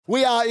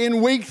We are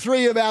in week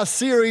 3 of our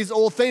series,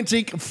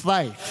 Authentic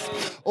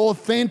Faith.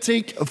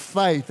 Authentic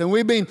Faith. And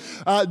we've been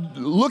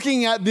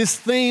looking at this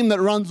theme that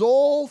runs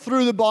all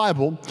through the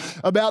Bible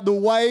about the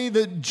way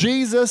that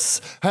Jesus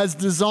has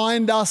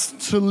designed us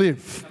to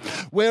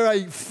live. We're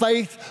a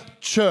faith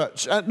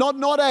church,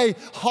 not a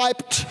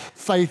hyped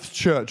faith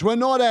church. We're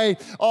not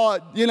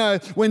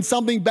when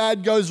something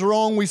bad goes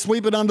wrong, we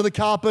sweep it under the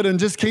carpet and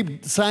just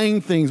keep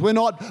saying things. We're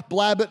not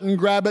blab it and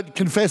grab it,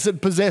 confess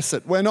it, possess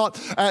it. We're not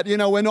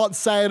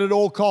say it at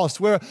all costs.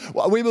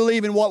 We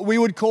believe in what we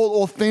would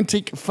call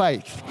authentic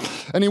faith.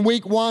 And in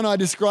week 1, I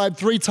described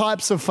 3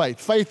 types of faith.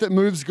 Faith that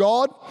moves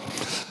God.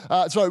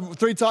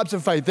 3 types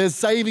of faith. There's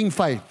saving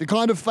faith, the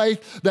kind of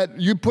faith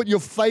that you put your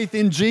faith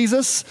in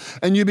Jesus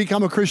and you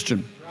become a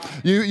Christian.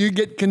 You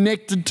get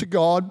connected to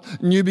God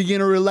and you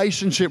begin a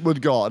relationship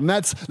with God. And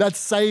that's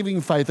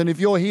saving faith. And if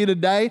you're here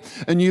today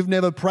and you've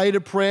never prayed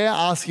a prayer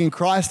asking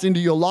Christ into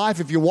your life,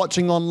 if you're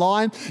watching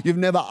online, you've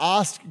never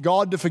asked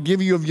God to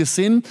forgive you of your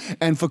sin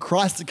and for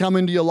Christ to come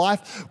into your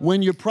life,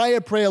 when you pray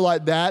a prayer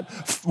like that,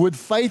 with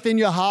faith in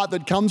your heart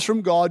that comes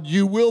from God,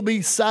 you will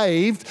be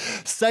saved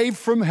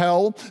from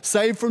hell,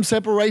 saved from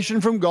separation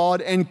from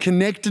God, and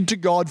connected to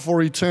God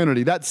for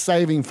eternity. That's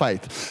saving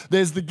faith.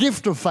 There's the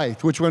gift of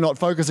faith, which we're not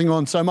focusing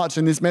on so much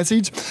in this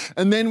message.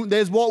 And then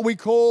there's what we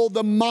call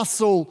the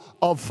muscle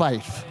of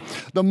faith.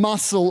 The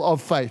muscle of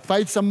faith.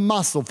 Faith's a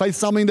muscle. Faith's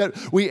something that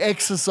we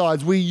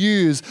exercise, we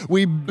use,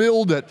 we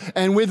build it.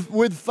 And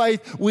with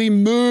faith, we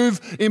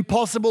move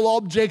impossible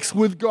objects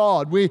with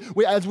God. We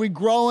as we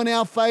grow in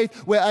our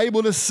faith, we're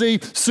able to see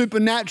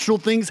supernatural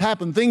things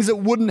happen, things that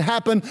wouldn't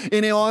happen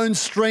in our own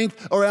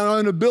strength or our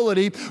own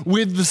ability,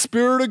 with the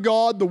Spirit of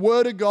God, the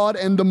Word of God,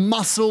 and the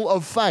muscle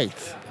of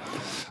faith.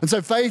 And so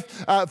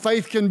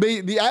faith can be,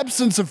 the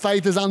absence of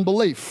faith is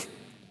unbelief.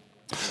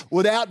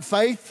 Without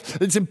faith,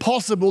 it's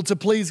impossible to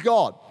please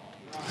God.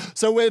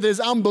 So where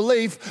there's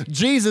unbelief,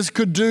 Jesus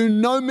could do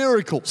no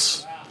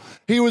miracles.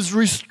 He was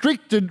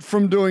restricted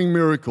from doing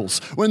miracles.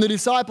 When the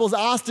disciples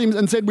asked him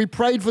and said, "We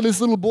prayed for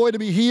this little boy to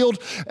be healed,"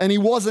 and he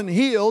wasn't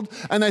healed,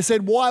 and they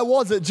said, "Why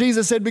was it?"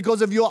 Jesus said,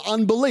 "Because of your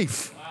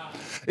unbelief."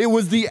 It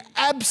was the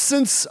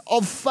absence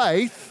of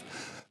faith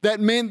that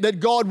meant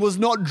that God was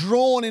not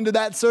drawn into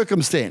that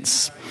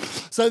circumstance.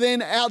 So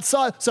then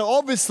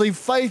obviously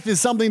faith is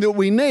something that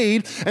we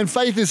need, and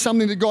faith is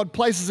something that God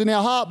places in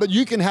our heart, but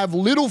you can have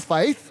little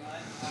faith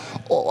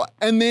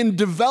and then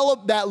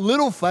develop that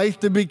little faith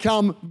to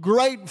become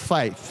great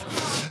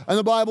faith. And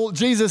the Bible,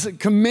 Jesus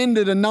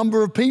commended a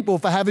number of people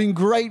for having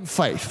great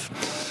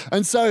faith.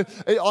 And so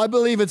I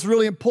believe it's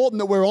really important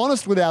that we're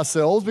honest with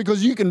ourselves,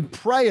 because you can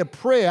pray a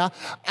prayer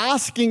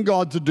asking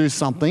God to do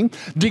something,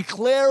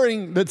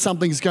 declaring that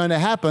something's going to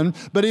happen,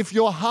 but if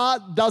your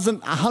heart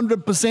doesn't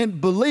 100%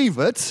 believe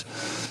it,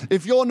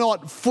 if you're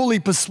not fully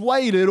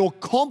persuaded or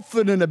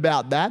confident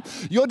about that,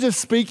 you're just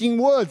speaking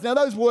words. Now,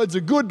 those words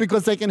are good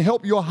because they can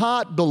help your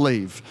heart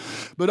believe.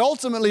 But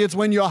ultimately, it's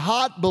when your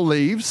heart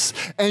believes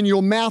and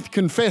your mouth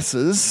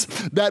confesses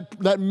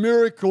that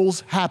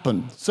miracles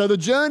happen. So the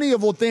journey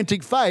of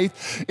authentic faith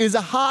is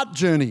a heart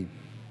journey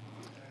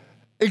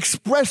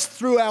expressed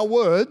through our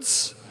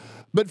words,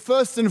 but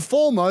first and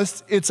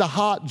foremost, it's a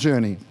heart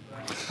journey.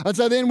 And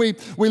so then we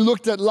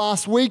looked at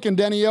last week, and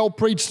Danielle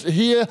preached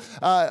here,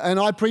 and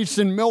I preached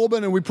in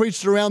Melbourne, and we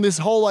preached around this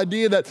whole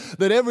idea that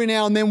every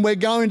now and then we're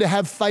going to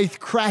have faith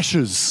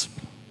crashes.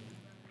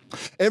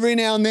 Every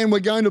now and then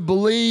we're going to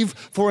believe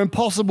for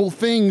impossible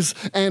things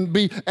and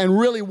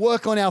really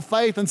work on our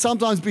faith, and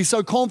sometimes be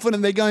so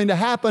confident they're going to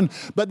happen,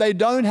 but they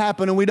don't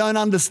happen, and we don't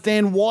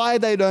understand why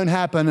they don't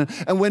happen.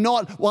 And we're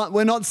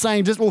not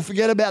saying just, well,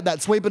 forget about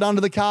that, sweep it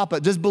under the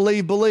carpet, just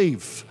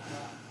believe.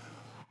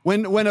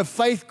 When a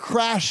faith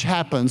crash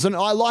happens, and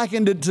I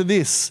likened it to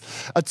this,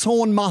 a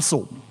torn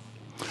muscle.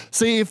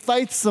 See, if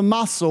faith's a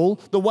muscle,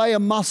 the way a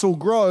muscle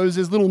grows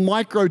is little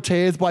micro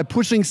tears by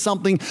pushing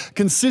something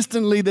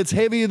consistently that's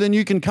heavier than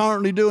you can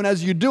currently do. And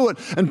as you do it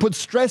and put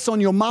stress on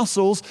your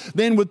muscles,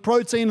 then with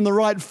protein and the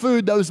right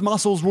food, those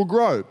muscles will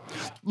grow.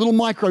 Little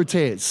micro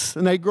tears,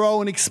 and they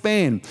grow and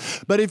expand.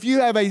 But if you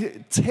have a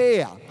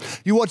tear,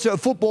 you watch a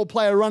football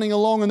player running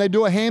along and they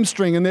do a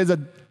hamstring, and there's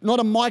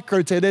not a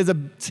micro tear, there's a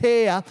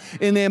tear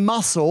in their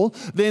muscle,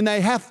 then they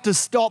have to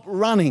stop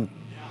running.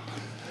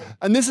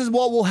 And this is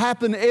what will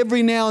happen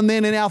every now and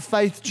then in our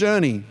faith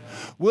journey.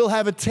 We'll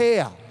have a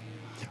tear.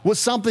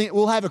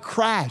 We'll have a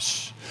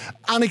crash.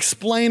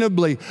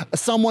 Unexplainably,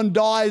 someone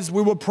dies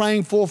we were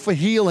praying for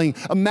healing.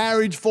 A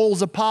marriage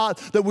falls apart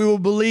that we were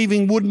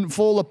believing wouldn't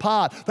fall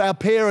apart. For our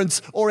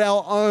parents or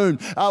our own.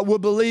 We're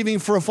believing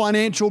for a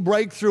financial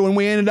breakthrough and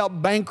we ended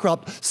up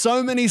bankrupt.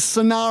 So many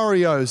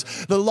scenarios.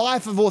 The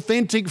life of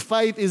authentic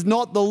faith is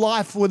not the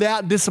life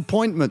without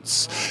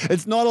disappointments.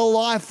 It's not a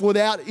life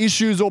without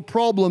issues or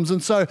problems.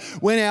 And so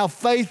when our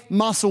faith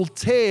muscle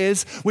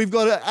tears, we've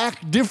got to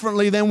act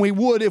differently than we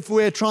would if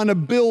we're trying to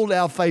build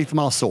our faith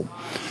muscle.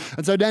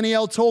 And so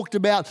Danielle talked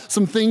about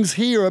some things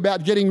here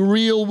about getting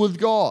real with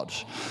God.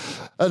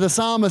 The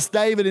psalmist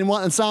David in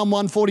Psalm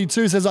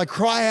 142 says, I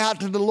cry out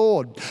to the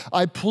Lord.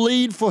 I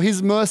plead for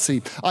his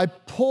mercy. I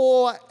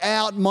pour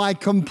out my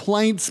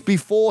complaints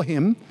before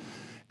him,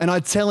 and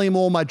I tell him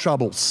all my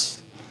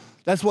troubles.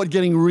 That's what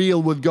getting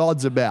real with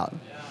God's about.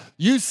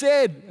 You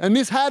said, and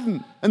this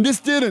hadn't, and this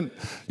didn't.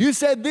 You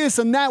said this,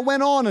 and that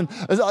went on. And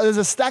there's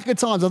a stack of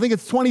times, I think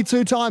it's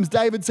 22 times,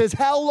 David says,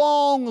 how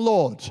long,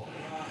 Lord?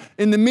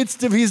 In the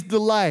midst of his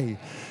delay,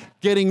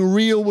 getting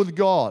real with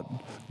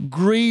God,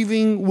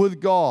 grieving with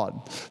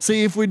God.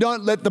 See, if we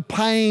don't let the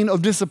pain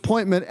of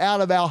disappointment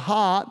out of our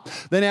heart,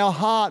 then our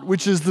heart,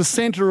 which is the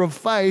center of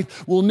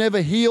faith, will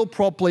never heal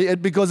properly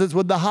because it's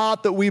with the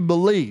heart that we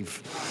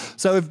believe.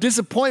 So if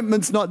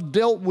disappointment's not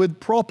dealt with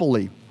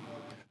properly,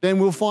 then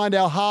we'll find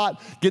our heart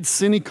gets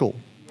cynical.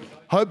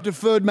 Hope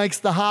deferred makes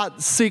the heart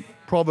sick,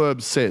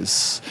 Proverbs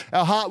says.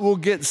 Our heart will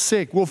get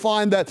sick. We'll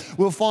find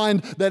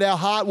that our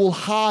heart will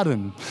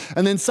harden.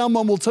 And then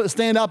someone will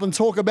stand up and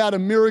talk about a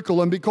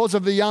miracle, and because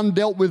of the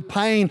undealt with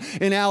pain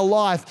in our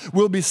life,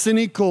 we'll be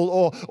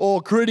cynical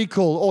or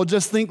critical, or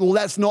just think, well,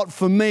 that's not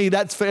for me,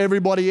 that's for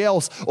everybody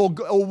else. Or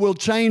we'll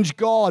change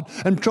God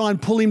and try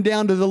and pull him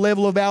down to the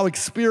level of our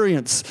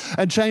experience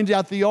and change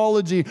our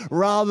theology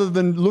rather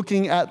than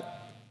looking at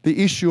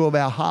the issue of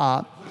our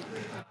heart.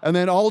 And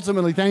then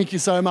ultimately, thank you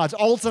so much,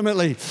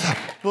 ultimately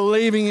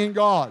believing in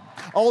God.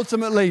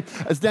 Ultimately,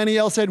 as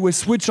Danielle said, we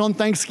switch on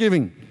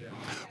thanksgiving.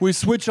 We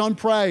switch on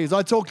praise.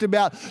 I talked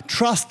about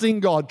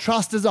trusting God.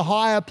 Trust is a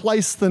higher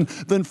place than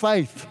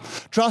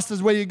faith. Trust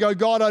is where you go,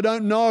 God, I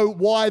don't know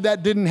why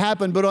that didn't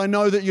happen, but I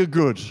know that you're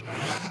good.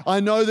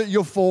 I know that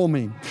you're for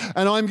me.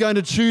 And I'm going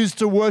to choose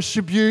to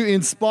worship you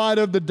in spite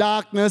of the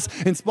darkness,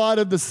 in spite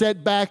of the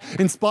setback,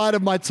 in spite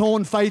of my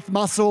torn faith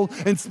muscle,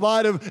 in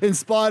spite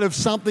of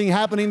something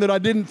happening that I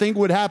didn't think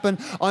would happen.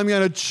 I'm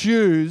going to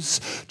choose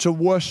to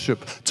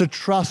worship, to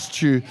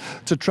trust you,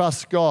 to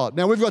trust God.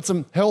 Now, we've got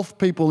some health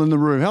people in the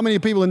room. How many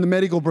people in the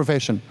medical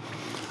profession?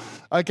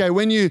 Okay,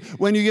 when you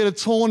get a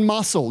torn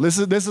muscle, this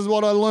is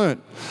what I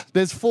learned.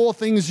 There's 4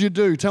 things you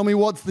do. Tell me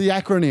what's the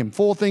acronym.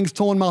 4 things,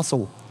 torn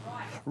muscle.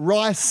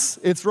 RICE,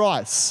 it's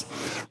RICE.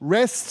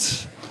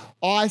 Rest,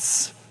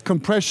 ice,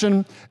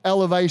 compression,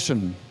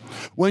 elevation.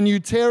 When you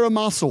tear a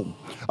muscle,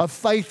 a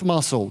faith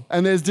muscle,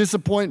 and there's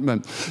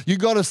disappointment, you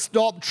got to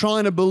stop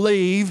trying to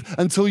believe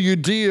until you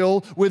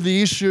deal with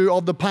the issue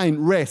of the pain.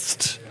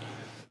 Rest.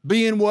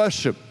 Be in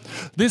worship.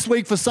 This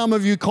week for some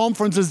of you,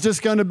 conference is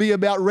just going to be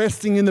about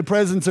resting in the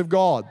presence of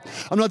God.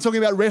 I'm not talking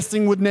about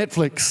resting with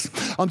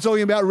Netflix. I'm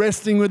talking about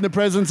resting with the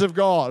presence of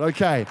God.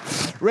 Okay.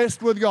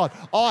 Rest with God.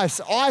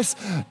 Ice.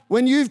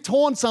 When you've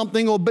torn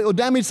something or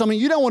damaged something,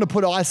 you don't want to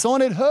put ice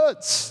on. It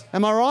hurts.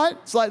 Am I right?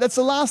 It's like that's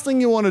the last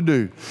thing you want to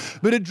do.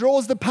 But it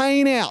draws the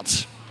pain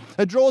out.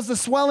 It draws the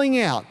swelling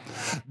out.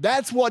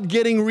 That's what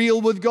getting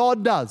real with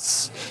God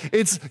does.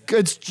 It's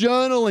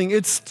journaling,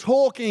 it's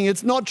talking,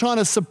 it's not trying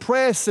to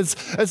suppress,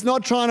 it's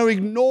not trying to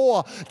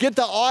ignore. Get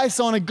the ice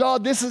on it.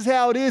 God, this is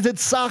how it is. It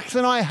sucks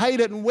and I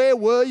hate it. And where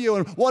were you?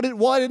 And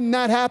why didn't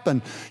that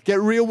happen? Get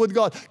real with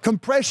God.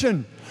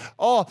 Compression.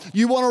 Oh,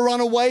 you want to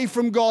run away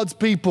from God's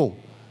people.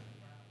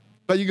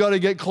 But you got to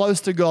get close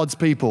to God's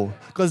people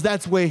because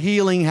that's where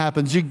healing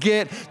happens. You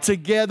get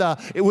together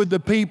with the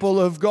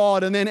people of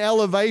God. And then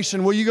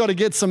elevation, well, you got to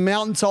get some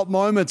mountaintop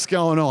moments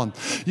going on.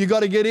 You got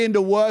to get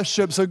into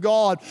worship. So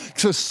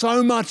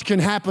much can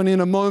happen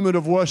in a moment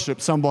of worship,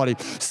 somebody.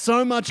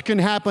 So much can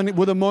happen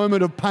with a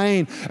moment of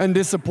pain and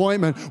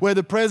disappointment where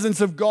the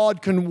presence of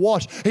God can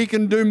wash. He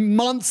can do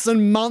months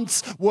and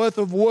months worth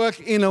of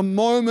work in a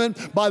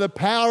moment by the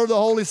power of the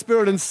Holy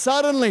Spirit. And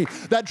suddenly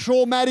that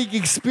traumatic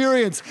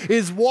experience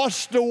is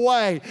washed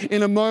away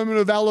in a moment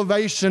of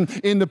elevation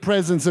in the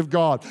presence of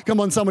God. Come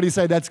on, somebody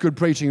say that's good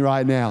preaching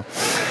right now.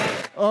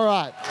 All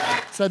right,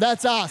 so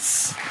that's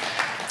us.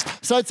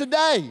 So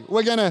today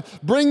we're going to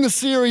bring the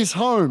series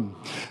home,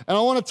 and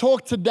I want to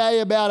talk today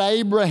about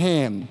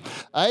Abraham.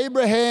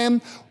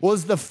 Abraham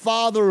was the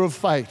father of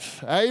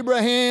faith.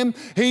 Abraham,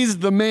 he's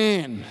the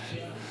man.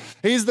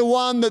 He's the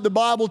one that the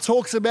Bible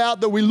talks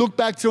about that we look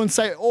back to and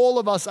say all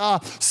of us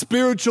are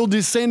spiritual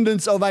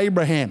descendants of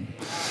Abraham.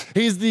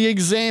 He's the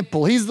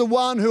example. He's the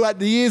one who at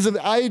the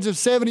age of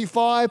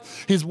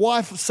 75, his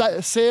wife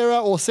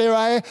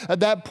Sarai at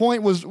that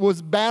point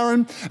was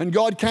barren, and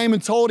God came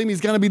and told him he's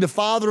going to be the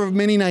father of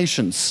many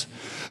nations.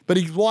 But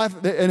he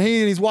and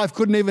his wife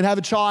couldn't even have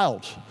a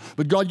child.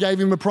 But God gave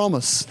him a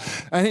promise.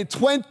 And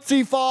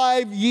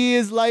 25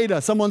 years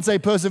later, someone say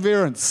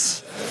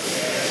perseverance.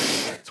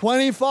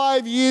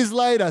 25 years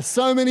later,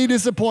 so many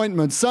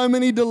disappointments, so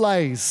many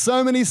delays,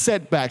 so many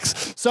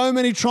setbacks, so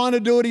many trying to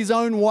do it his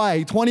own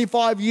way.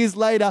 25 years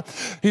later,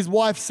 his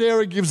wife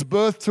Sarah gives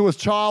birth to a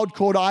child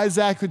called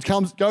Isaac, who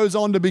goes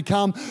on to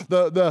become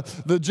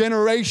the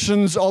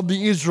generations of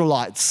the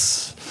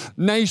Israelites.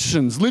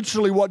 Nations,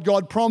 literally what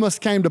God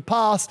promised came to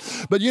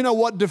pass. But you know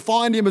what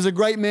defined him as a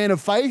great man of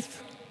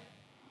faith?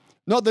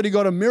 Not that he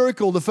got a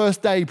miracle the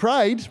first day he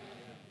prayed,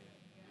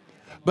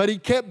 but he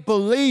kept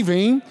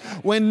believing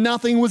when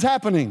nothing was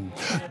happening.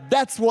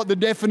 That's what the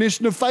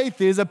definition of faith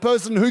is, a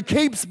person who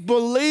keeps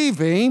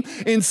believing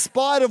in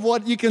spite of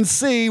what you can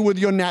see with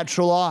your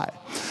natural eye.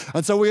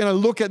 And so we're going to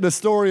look at the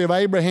story of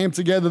Abraham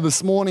together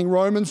this morning.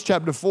 Romans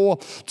chapter 4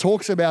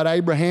 talks about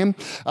Abraham,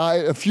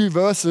 a few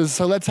verses.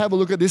 So let's have a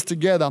look at this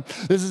together.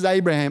 This is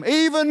Abraham.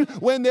 Even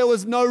when there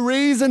was no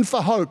reason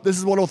for hope, this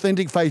is what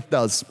authentic faith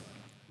does.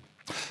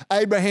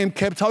 Abraham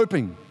kept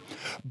hoping,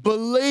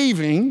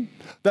 believing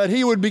that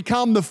he would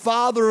become the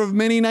father of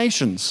many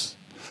nations.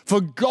 For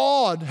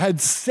God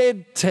had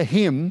said to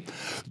him,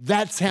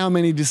 that's how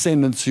many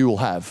descendants you will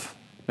have.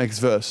 Next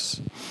verse.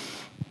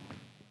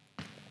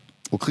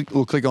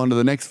 We'll click on to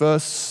the next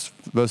verse,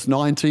 verse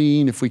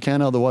 19, if we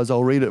can, otherwise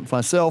I'll read it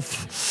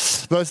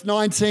myself. Verse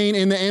 19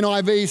 in the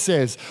NIV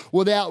says,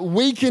 without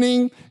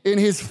weakening in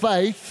his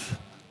faith,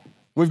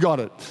 we've got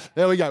it.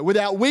 There we go.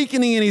 Without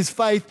weakening in his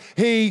faith,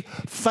 he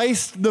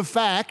faced the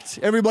fact.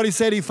 Everybody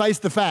said he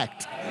faced the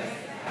fact.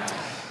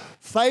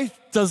 Faith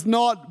does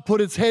not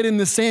put its head in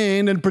the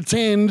sand and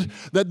pretend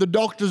that the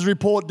doctor's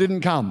report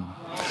didn't come.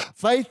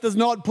 Faith does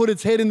not put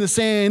its head in the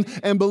sand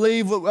and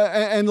believe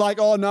and like,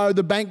 oh no,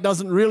 the bank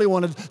doesn't really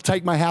want to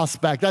take my house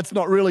back. That's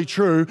not really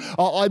true.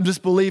 I'm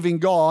just believing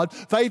God.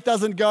 Faith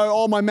doesn't go,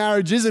 oh, my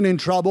marriage isn't in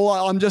trouble.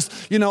 I'm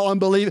just, I'm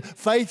believing.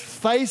 Faith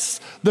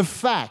face the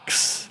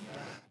facts.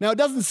 Now, it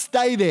doesn't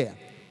stay there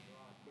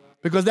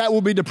because that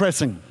will be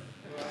depressing.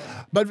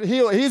 But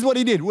here's what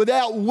he did.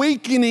 Without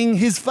weakening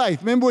his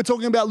faith. Remember, we're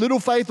talking about little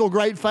faith or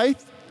great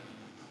faith?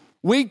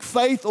 Weak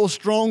faith or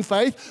strong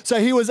faith. So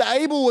he was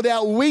able,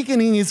 without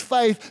weakening his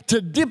faith,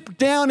 to dip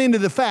down into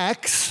the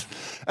facts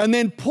and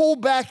then pull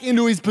back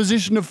into his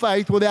position of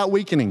faith without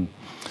weakening.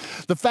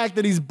 The fact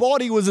that his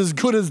body was as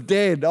good as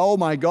dead. Oh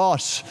my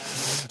gosh.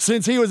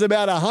 Since he was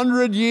about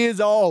 100 years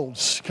old.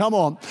 Come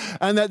on.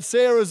 And that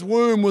Sarah's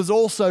womb was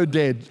also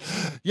dead.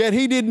 Yet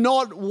he did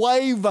not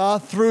waver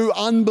through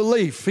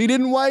unbelief. He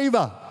didn't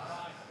waver.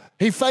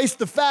 He faced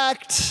the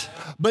fact,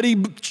 but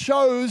he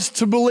chose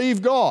to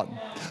believe God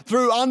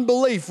through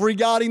unbelief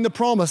regarding the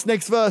promise.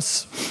 Next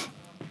verse.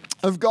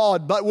 Of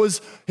God, but was,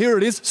 here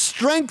it is,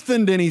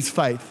 strengthened in his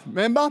faith.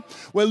 Remember?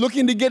 We're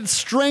looking to get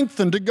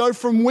strengthened, to go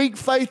from weak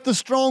faith to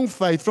strong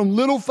faith, from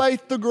little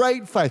faith to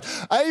great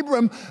faith.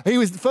 Abram,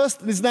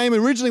 his name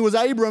originally was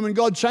Abram and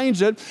God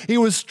changed it. He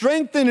was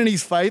strengthened in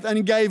his faith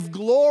and gave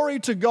glory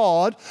to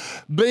God,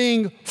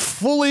 being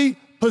fully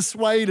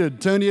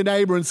persuaded. Turn to your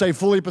neighbor and say,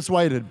 fully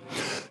persuaded.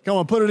 Come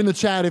on, put it in the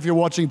chat if you're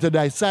watching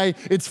today. Say,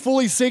 it's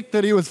fully sick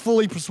that he was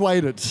fully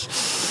persuaded.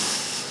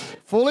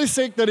 Fully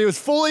sick that he was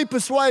fully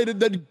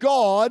persuaded that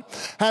God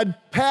had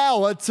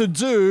power to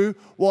do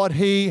what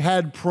he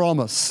had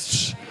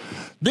promised.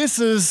 This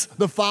is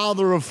the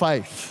father of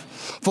faith.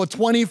 For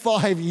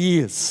 25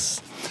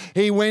 years,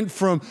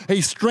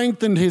 he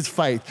strengthened his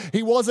faith.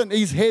 He wasn't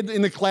his head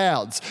in the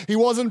clouds. He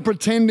wasn't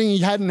pretending he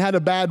hadn't had a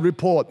bad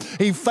report.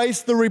 He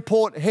faced the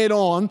report head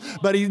on,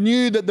 but he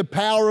knew that the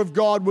power of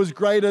God was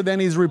greater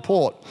than his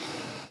report.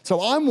 So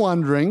I'm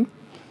wondering,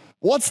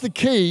 what's the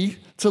key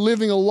to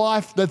living a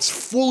life that's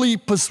fully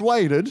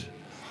persuaded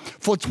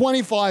for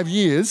 25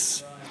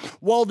 years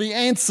while the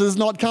answer's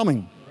not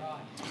coming?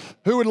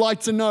 Who would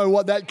like to know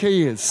what that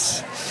key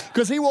is?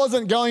 Because he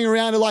wasn't going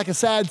around like a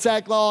sad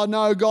sack, oh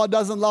no, God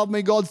doesn't love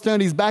me, God's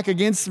turned his back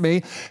against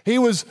me. He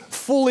was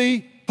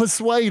fully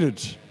persuaded.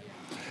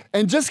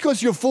 And just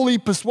because you're fully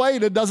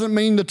persuaded doesn't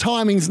mean the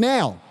timing's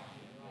now.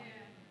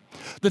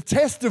 The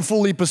test of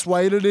fully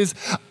persuaded is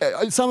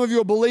some of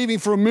you are believing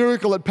for a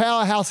miracle at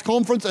Powerhouse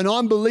Conference, and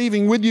I'm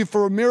believing with you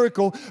for a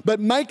miracle, but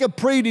make a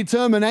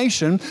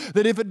predetermination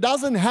that if it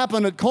doesn't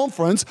happen at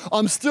conference,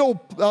 I'm still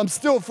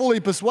fully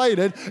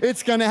persuaded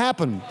it's going to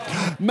happen.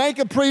 Make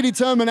a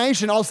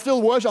predetermination. I'll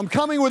still worship. I'm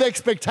coming with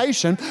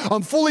expectation.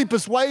 I'm fully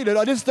persuaded.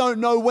 I just don't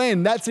know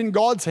when. That's in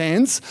God's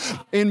hands.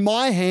 In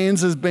my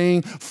hands as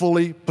being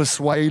fully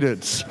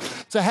persuaded.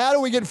 So how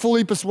do we get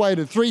fully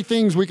persuaded? 3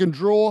 things we can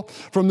draw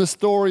from the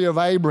story of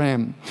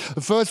Abraham. The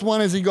first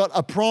one is he got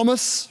a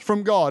promise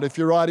from God. If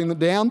you're writing it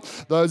down,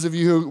 those of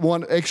you who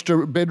want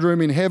extra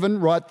bedroom in heaven,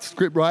 write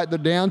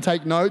that down,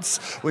 take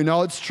notes. We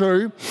know it's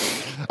true.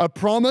 A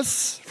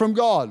promise from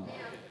God.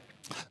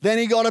 Then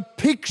he got a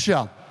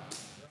picture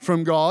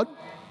from God.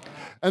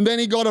 And then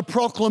he got a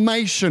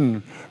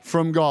proclamation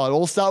from God.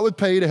 I'll start with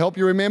P to help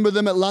you remember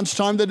them at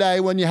lunchtime today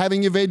when you're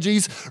having your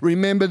veggies.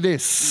 Remember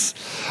this.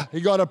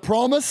 He got a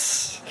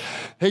promise,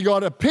 he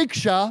got a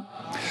picture,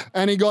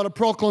 and he got a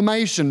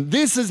proclamation.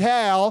 This is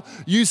how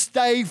you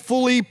stay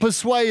fully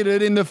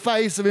persuaded in the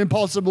face of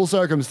impossible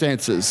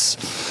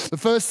circumstances. The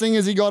first thing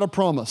is he got a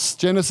promise.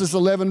 Genesis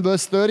 11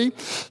 verse 30.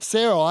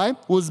 Sarai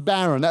was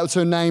barren. That was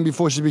her name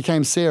before she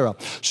became Sarah.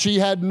 She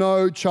had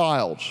no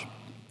child.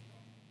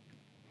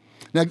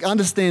 Now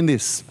understand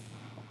this.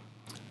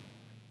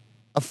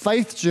 A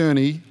faith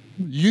journey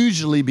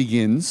usually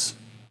begins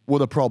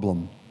with a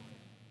problem.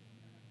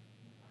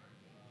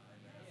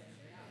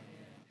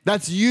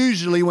 That's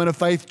usually when a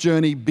faith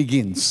journey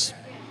begins,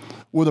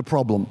 with a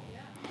problem.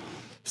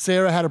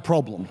 Sarah had a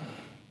problem.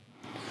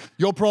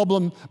 Your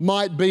problem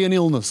might be an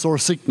illness or a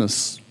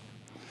sickness.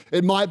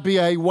 It might be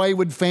a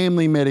wayward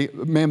family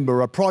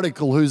member, a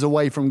prodigal who's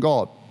away from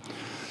God.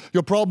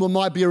 Your problem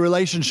might be a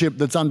relationship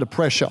that's under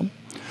pressure.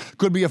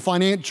 Could be a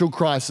financial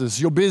crisis.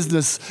 Your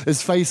business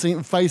is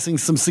facing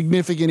some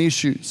significant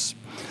issues.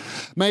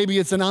 Maybe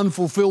it's an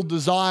unfulfilled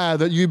desire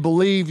that you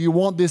believe you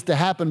want this to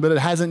happen, but it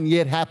hasn't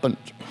yet happened.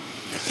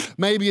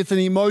 Maybe it's an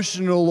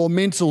emotional or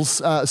mental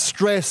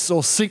stress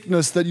or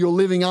sickness that you're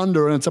living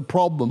under and it's a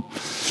problem.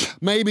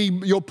 Maybe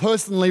you're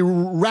personally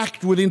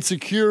racked with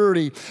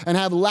insecurity and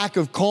have lack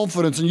of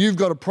confidence and you've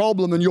got a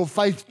problem, and your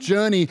faith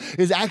journey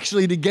is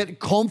actually to get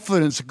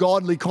confidence,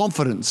 godly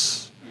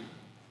confidence.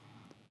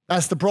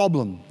 That's the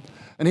problem.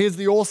 And here's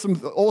the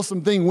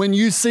awesome thing. When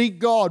you seek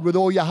God with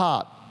all your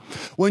heart,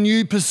 when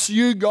you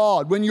pursue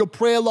God, when your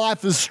prayer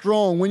life is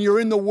strong, when you're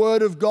in the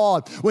Word of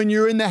God, when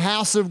you're in the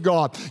house of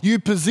God, you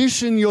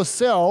position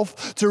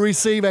yourself to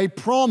receive a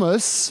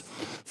promise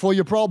for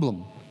your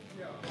problem.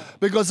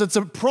 Because it's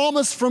a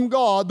promise from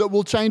God that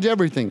will change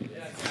everything.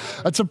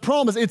 It's a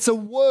promise. It's a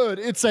word.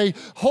 It's a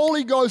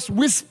Holy Ghost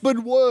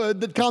whispered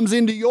word that comes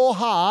into your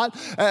heart.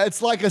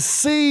 It's like a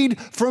seed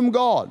from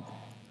God.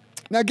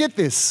 Now get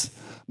this.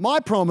 My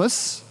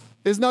promise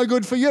is no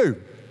good for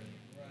you.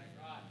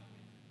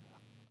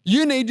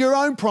 You need your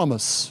own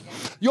promise.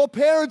 Your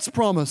parents'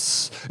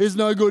 promise is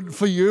no good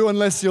for you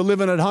unless you're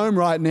living at home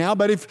right now.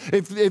 But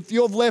if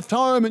you've left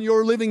home and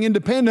you're living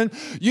independent,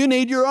 you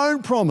need your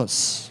own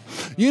promise.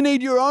 You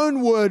need your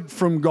own word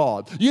from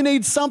God. You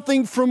need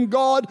something from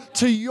God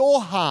to your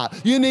heart.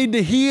 You need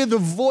to hear the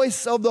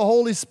voice of the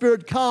Holy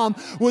Spirit come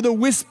with a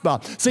whisper.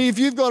 See, if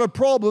you've got a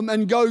problem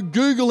and go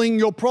Googling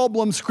your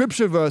problem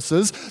scripture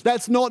verses,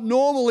 that's not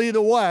normally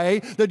the way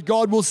that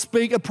God will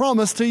speak a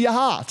promise to your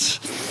heart.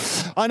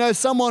 I know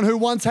someone who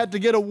once had to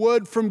get a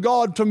word from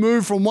God to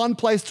move from one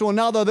place to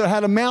another that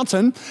had a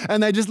mountain,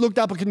 and they just looked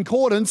up a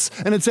concordance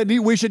and it said,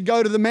 we should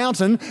go to the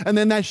mountain, and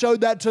then they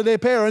showed that to their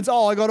parents.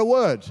 Oh, I got a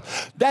word.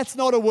 That's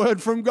not a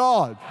word from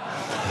God.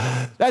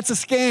 That's a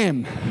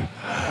scam.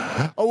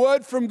 A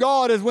word from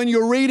God is when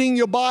you're reading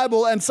your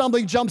Bible and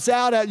something jumps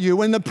out at you,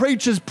 when the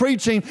preacher's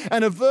preaching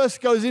and a verse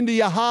goes into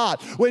your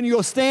heart, when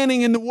you're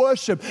standing in the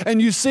worship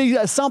and you see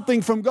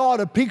something from God,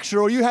 a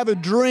picture, or you have a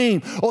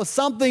dream, or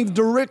something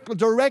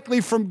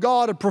directly from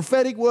God, a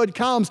prophetic word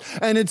comes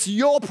and it's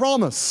your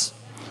promise.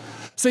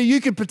 See,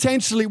 you could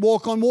potentially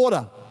walk on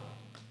water,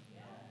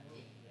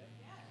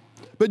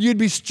 but you'd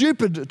be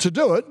stupid to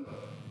do it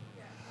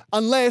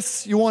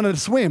unless you wanted to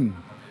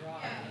swim.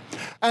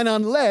 And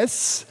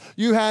unless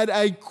you had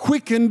a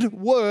quickened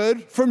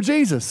word from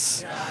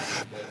Jesus.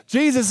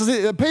 Peter's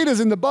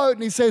in the boat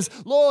and he says,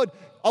 Lord,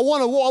 I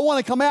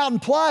want to come out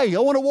and play. I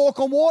want to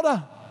walk on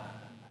water.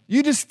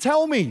 You just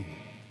tell me.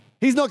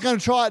 He's not going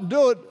to try it and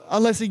do it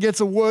unless he gets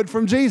a word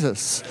from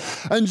Jesus.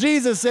 And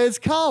Jesus says,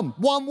 come,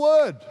 one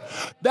word.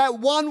 That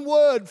one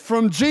word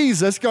from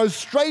Jesus goes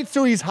straight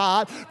to his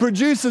heart,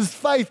 produces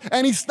faith,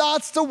 and he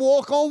starts to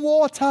walk on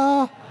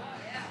water.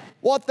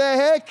 What the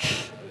heck?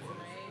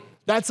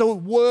 That's a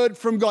word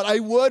from God.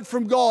 A word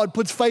from God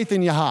puts faith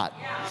in your heart.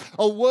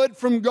 A word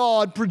from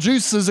God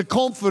produces a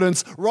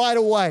confidence right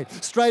away,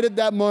 straight at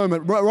that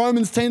moment.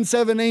 Romans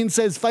 10:17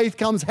 says faith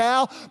comes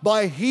how?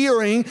 By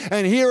hearing,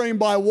 and hearing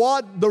by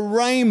what? The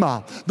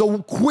rhema,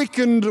 the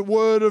quickened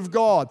word of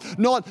God.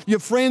 Not your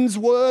friend's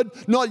word,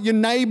 not your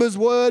neighbor's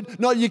word,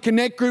 not your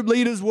connect group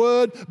leader's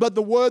word, but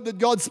the word that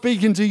God's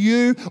speaking to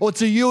you, or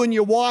to you and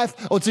your wife,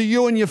 or to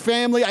you and your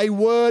family, a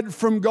word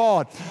from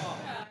God.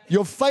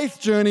 Your faith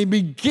journey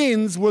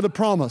begins with a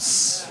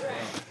promise.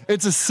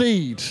 It's a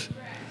seed.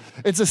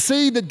 It's a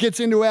seed that gets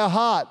into our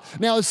heart.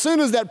 Now, as soon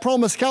as that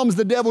promise comes,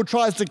 the devil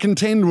tries to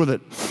contend with it.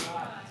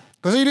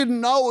 Because he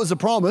didn't know it was a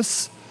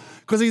promise,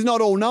 because he's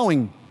not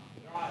all-knowing.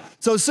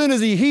 So as soon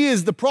as he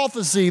hears the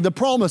prophecy, the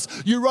promise,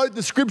 you wrote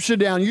the scripture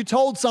down, you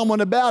told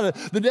someone about it,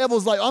 the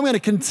devil's like, I'm going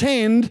to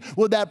contend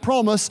with that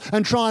promise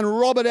and try and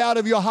rob it out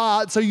of your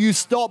heart so you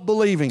stop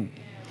believing.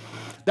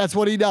 That's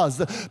what he does.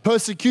 The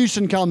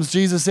persecution comes,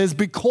 Jesus says,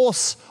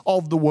 because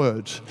of the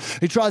word.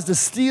 He tries to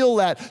steal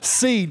that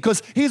seed,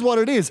 because here's what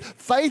it is.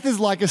 Faith is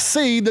like a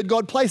seed that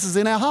God places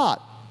in our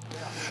heart.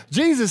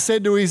 Jesus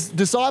said to his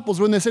disciples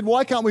when they said,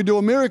 why can't we do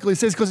a miracle? He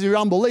says, because of your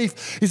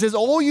unbelief. He says,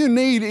 all you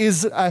need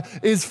is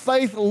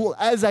faith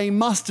as a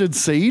mustard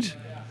seed,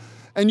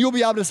 and you'll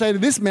be able to say to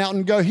this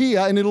mountain, go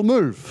here, and it'll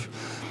move.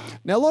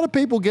 Now, a lot of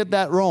people get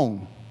that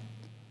wrong.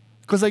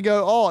 Because they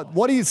go, oh,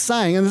 what he's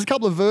saying, and there's a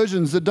couple of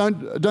versions that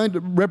don't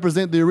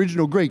represent the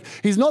original Greek.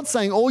 He's not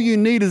saying all you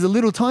need is a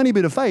little tiny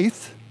bit of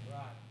faith.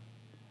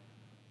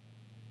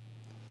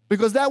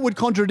 Because that would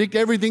contradict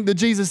everything that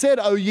Jesus said,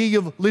 O ye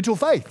of little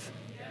faith.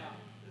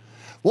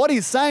 What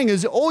he's saying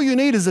is all you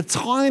need is a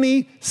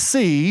tiny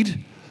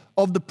seed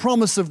of the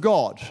promise of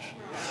God.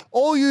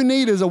 All you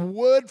need is a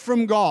word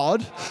from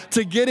God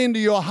to get into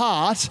your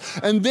heart,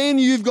 and then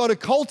you've got to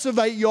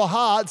cultivate your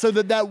heart so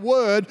that that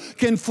word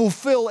can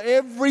fulfill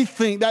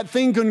everything. That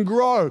thing can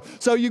grow.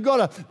 So you've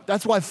got to,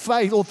 that's why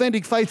faith,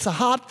 authentic faith's a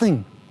heart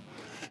thing.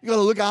 You got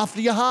to look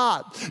after your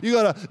heart.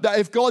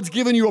 If God's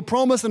given you a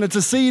promise and it's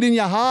a seed in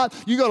your heart,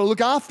 you got to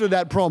look after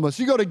that promise.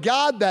 You got to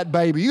guard that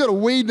baby. You got to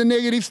weed the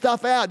negative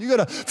stuff out. You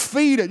got to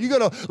feed it. You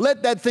got to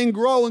let that thing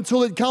grow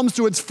until it comes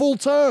to its full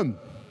term.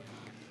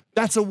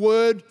 That's a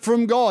word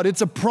from God.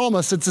 It's a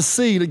promise. It's a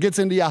seed. It gets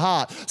into your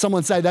heart.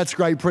 Someone say, that's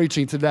great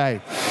preaching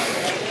today.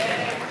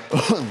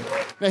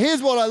 Now,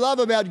 here's what I love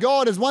about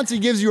God is once he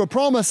gives you a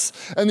promise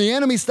and the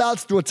enemy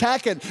starts to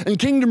attack it and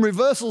kingdom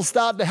reversals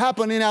start to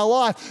happen in our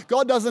life,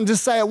 God doesn't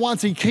just say it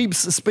once, he keeps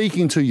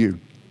speaking to you.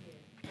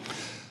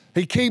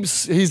 I'm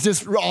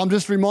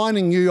just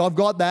reminding you, I've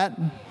got that.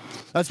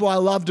 That's why I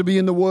love to be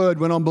in the Word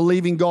when I'm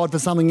believing God for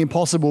something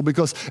impossible,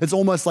 because it's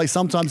almost like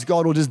sometimes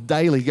God will just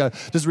daily go,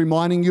 just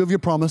reminding you of your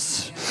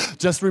promise,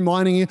 just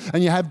reminding you,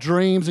 and you have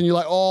dreams and you're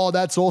like, oh,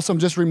 that's awesome,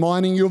 just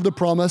reminding you of the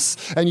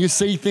promise, and you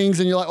see things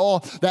and you're like, oh,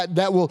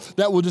 that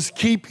will just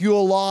keep you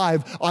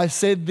alive. I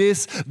said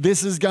this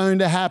is going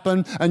to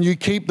happen, and you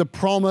keep the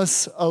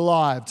promise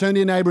alive. Turn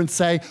to your neighbor and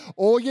say,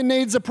 all you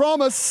need is a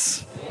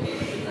promise.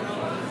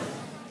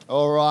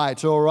 All right.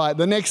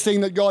 The next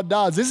thing that God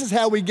does, this is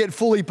how we get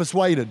fully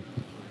persuaded.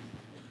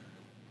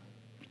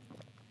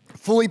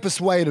 Fully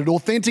persuaded.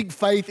 Authentic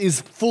faith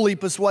is fully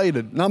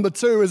persuaded. Number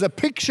 2 is a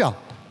picture.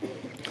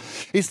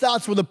 He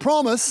starts with a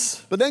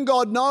promise, but then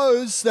God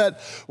knows that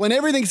when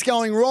everything's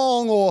going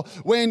wrong, or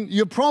when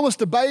you're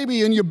promised a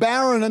baby and you're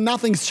barren and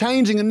nothing's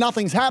changing and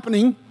nothing's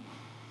happening,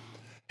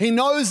 he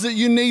knows that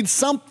you need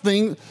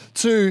something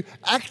to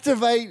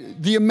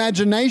activate the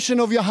imagination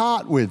of your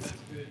heart with.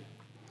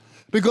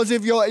 Because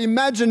if your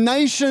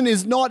imagination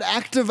is not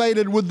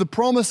activated with the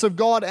promise of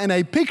God and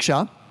a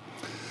picture,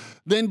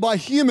 then by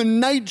human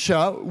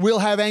nature, we'll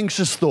have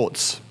anxious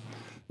thoughts,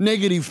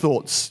 negative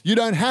thoughts. You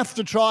don't have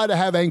to try to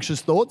have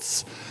anxious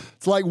thoughts.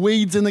 It's like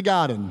weeds in the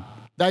garden.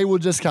 They will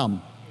just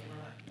come.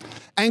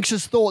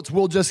 Anxious thoughts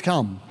will just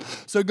come.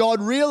 So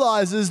God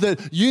realizes that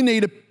you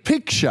need a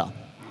picture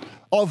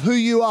of who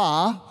you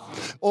are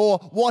or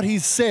what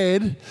he's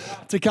said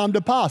to come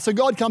to pass. So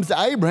God comes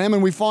to Abraham,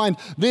 and we find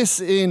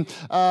this in,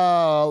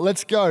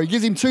 let's go. He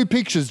gives him 2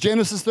 pictures.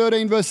 Genesis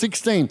 13, verse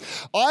 16.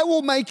 I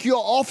will make your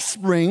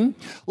offspring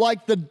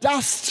like the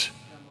dust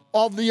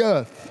of the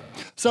earth.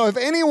 So if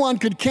anyone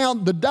could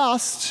count the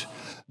dust,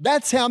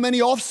 that's how many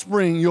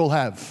offspring you'll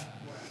have.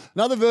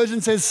 Another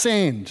version says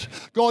sand.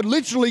 God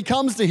literally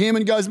comes to him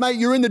and goes, mate,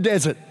 you're in the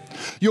desert.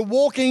 You're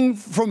walking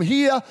from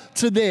here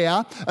to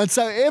there. And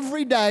so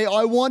every day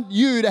I want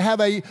you to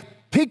have a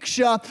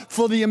picture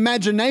for the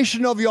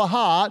imagination of your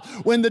heart.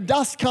 When the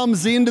dust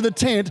comes into the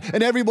tent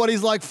and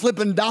everybody's like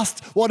flipping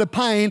dust, what a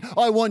pain.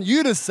 I want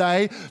you to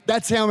say,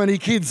 that's how many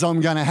kids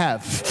I'm going to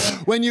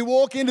have. When you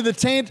walk into the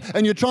tent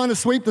and you're trying to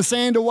sweep the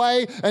sand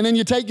away, and then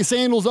you take your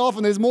sandals off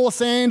and there's more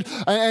sand,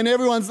 and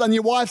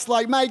your wife's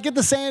like, mate, get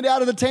the sand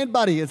out of the tent,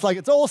 buddy. It's like,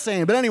 it's all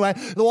sand. But anyway,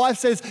 the wife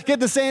says,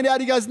 get the sand out.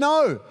 He goes,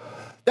 no.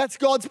 That's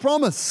God's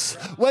promise.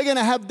 We're going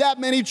to have that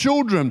many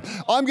children.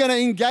 I'm going to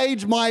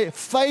engage my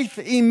faith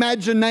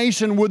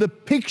imagination with a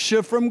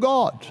picture from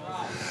God.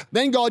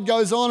 Then God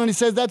goes on and he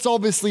says, that's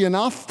obviously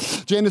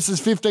enough. Genesis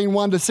 15,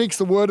 1-6,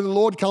 the word of the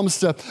Lord comes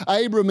to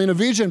Abram in a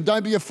vision.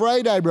 Don't be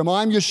afraid, Abram.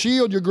 I am your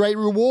shield, your great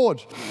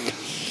reward.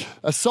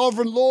 A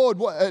sovereign Lord,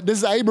 this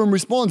is Abram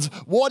responds,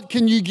 what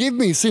can you give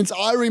me since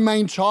I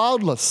remain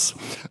childless?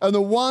 And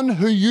the one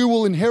who you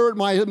will inherit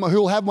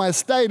who will have my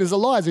estate is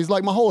Eliezer. He's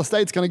like, my whole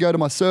estate's going to go to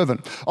my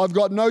servant. I've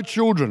got no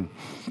children.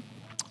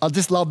 I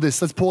just love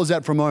this. Let's pause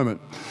that for a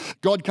moment.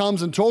 God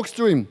comes and talks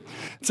to him.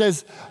 It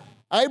says,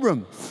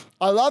 Abram,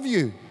 I love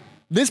you. At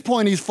this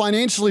point, he's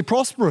financially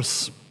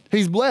prosperous.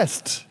 He's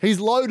blessed.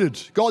 He's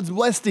loaded. God's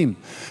blessed him.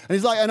 And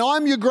he's like, and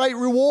I'm your great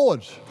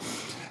reward.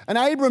 And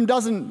Abram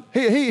doesn't,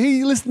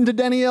 he listened to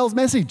Danielle's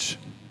message.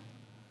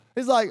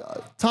 He's like,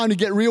 time to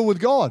get real with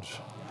God.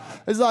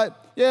 He's like,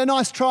 yeah,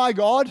 nice try,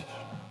 God.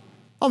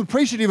 I'm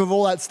appreciative of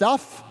all that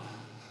stuff,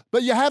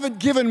 but you haven't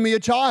given me a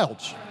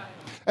child.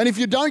 And if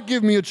you don't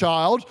give me a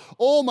child,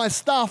 all my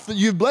stuff that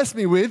you've blessed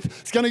me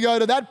with is going to go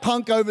to that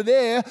punk over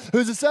there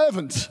who's a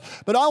servant.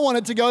 But I want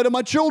it to go to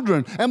my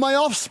children and my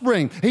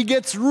offspring. He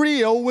gets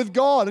real with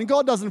God, and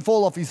God doesn't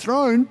fall off his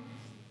throne.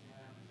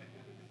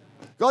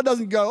 God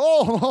doesn't go,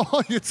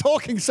 oh, you're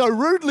talking so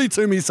rudely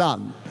to me,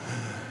 son.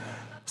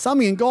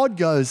 Something in God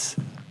goes,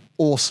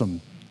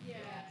 awesome.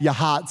 Your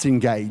heart's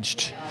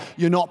engaged.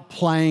 You're not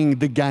playing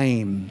the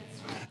game.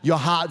 Your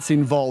heart's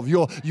involved.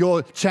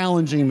 You're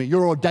challenging me.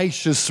 You're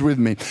audacious with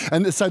me.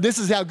 And so this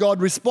is how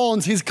God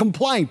responds his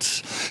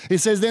complaint. He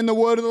says, then the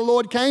word of the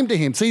Lord came to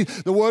him. See,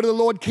 the word of the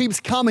Lord keeps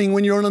coming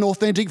when you're on an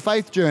authentic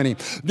faith journey.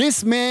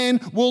 This man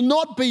will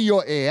not be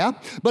your heir,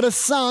 but a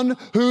son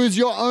who is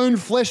your own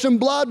flesh and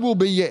blood will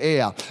be your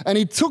heir. And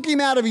he took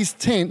him out of his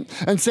tent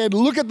and said,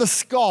 look at the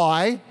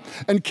sky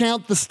and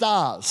count the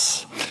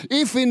stars.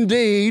 If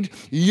indeed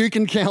you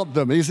can count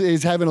them.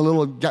 He's having a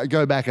little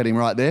go back at him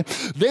right there.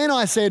 Then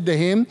I said to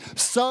him,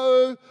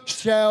 so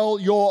shall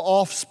your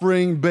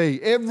offspring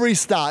be. Every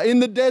star.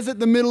 In the desert,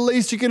 the Middle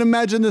East, you can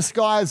imagine the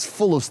sky is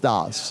full of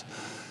stars.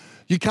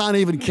 You can't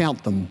even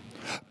count them.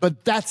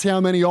 but that's how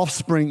many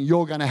offspring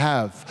you're going to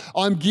have.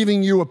 I'm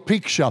giving you a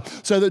picture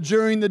so that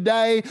during the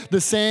day,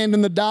 the sand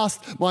and the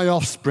dust, my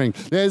offspring.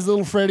 There's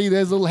little Freddie,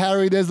 there's little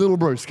Harry, there's little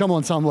Bruce. Come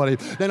on, somebody.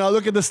 Then I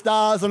look at the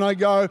stars and I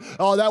go,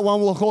 oh, that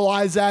one we'll call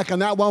Isaac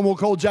and that one we'll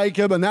call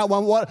Jacob and that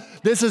one what?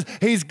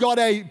 He's got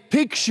a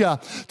picture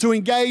to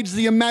engage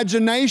the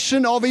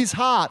imagination of his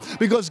heart,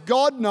 because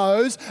God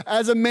knows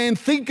as a man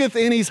thinketh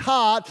in his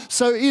heart,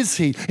 so is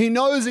he. He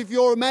knows if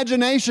your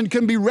imagination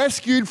can be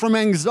rescued from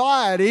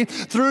anxiety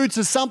through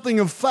to something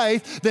of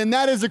faith, then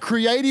that is a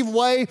creative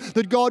way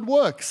that God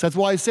works. That's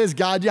why he says,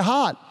 guard your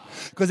heart.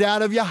 Because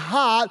out of your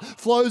heart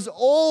flows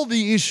all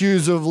the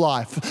issues of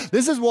life.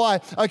 This is why,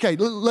 okay,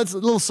 let's a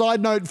little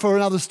side note for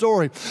another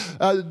story.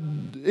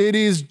 It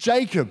is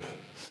Jacob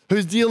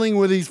who's dealing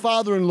with his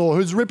father-in-law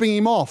who's ripping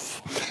him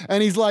off.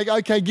 And he's like,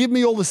 okay, give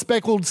me all the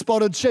speckled,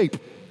 spotted sheep.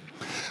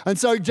 And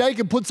so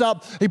Jacob puts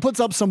up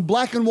some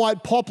black and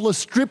white poplar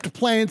stripped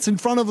plants in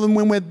front of them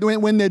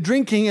when they're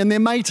drinking and they're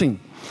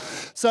mating.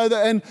 So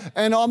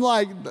and I'm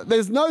like,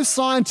 there's no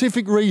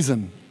scientific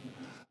reason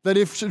that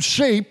if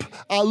sheep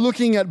are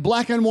looking at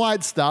black and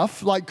white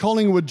stuff like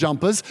Collingwood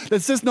jumpers,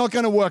 it's just not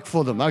going to work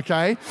for them,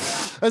 okay?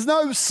 There's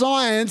no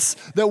science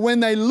that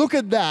when they look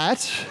at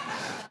that,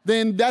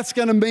 then that's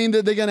going to mean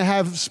that they're going to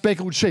have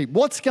speckled sheep.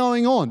 What's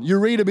going on? You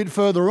read a bit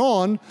further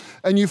on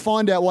and you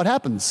find out what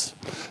happens.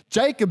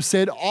 Jacob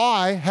said,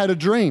 I had a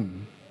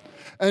dream.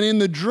 And in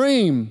the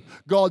dream,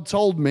 God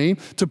told me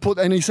to put,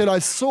 and he said, I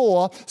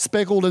saw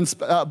speckled and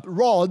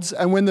rods,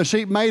 and when the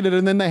sheep made it,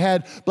 and then they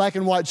had black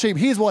and white sheep.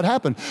 Here's what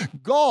happened.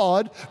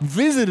 God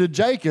visited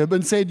Jacob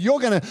and said,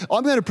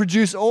 I'm going to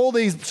produce all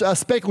these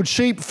speckled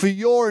sheep for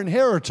your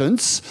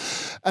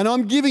inheritance, and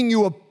I'm giving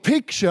you a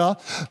picture.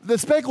 The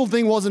speckled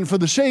thing wasn't for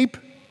the sheep.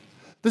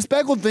 The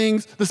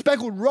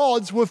speckled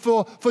rods were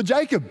for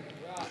Jacob,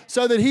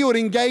 so that he would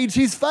engage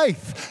his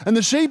faith. And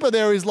the sheep are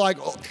there is like,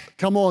 oh,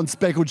 come on,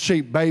 speckled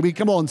sheep, baby.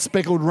 Come on,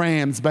 speckled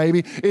rams,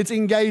 baby. It's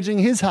engaging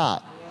his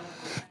heart.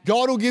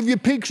 God will give you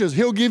pictures.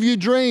 He'll give you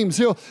dreams.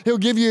 He'll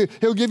give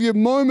you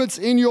moments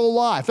in your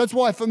life. That's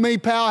why for me,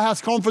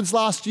 Powerhouse Conference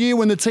last year,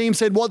 when the team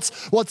said,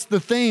 what's the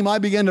theme? I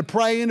began to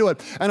pray into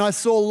it. And I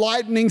saw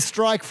lightning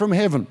strike from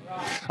heaven.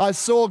 I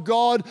saw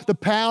God, the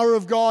power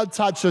of God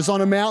touch us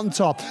on a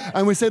mountaintop.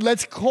 And we said,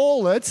 let's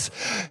call it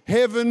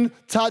Heaven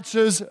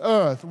Touches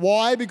Earth.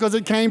 Why? Because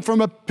it came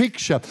from a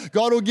picture.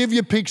 God will give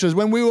you pictures.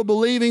 When we were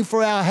believing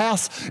for our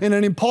house in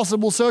an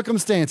impossible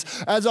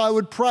circumstance, as I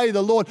would pray,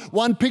 the Lord,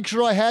 one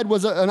picture I had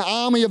was an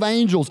army of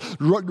angels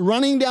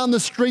running down the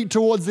street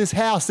towards this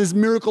house, this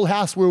miracle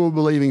house we were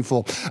believing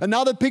for.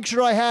 Another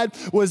picture I had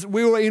was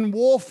we were in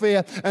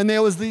warfare, and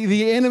there was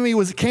the enemy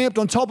was camped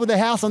on top of the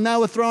house, and they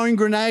were throwing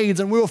grenades,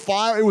 and we were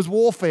fire. It was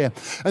warfare.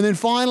 And then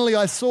finally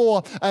I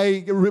saw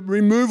a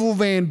removal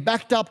van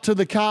backed up to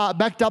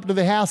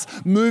the house,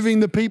 moving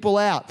the people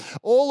out.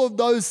 All of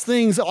those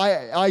things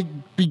I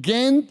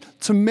began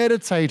to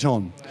meditate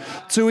on,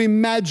 to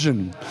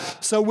imagine.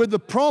 So with the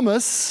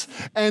promise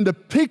and the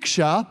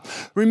picture,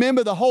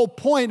 remember the whole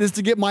point is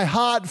to get my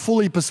heart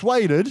fully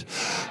persuaded,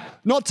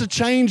 not to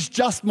change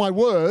just my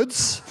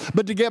words,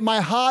 but to get my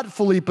heart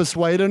fully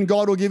persuaded, and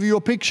God will give you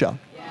a picture.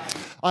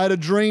 I had a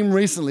dream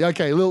recently.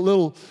 Okay,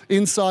 little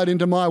insight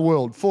into my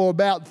world. For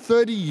about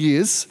 30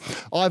 years,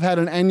 I've had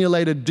an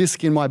annulated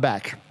disc in my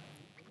back.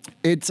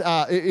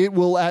 It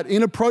will, at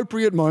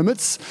inappropriate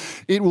moments,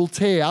 it will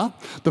tear,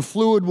 the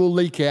fluid will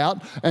leak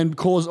out and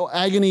cause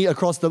agony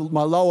across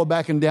my lower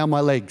back and down my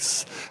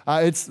legs.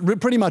 It's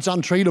pretty much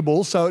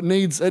untreatable, so it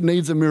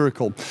needs a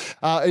miracle.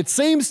 It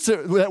seems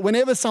that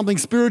whenever something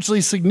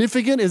spiritually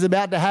significant is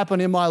about to happen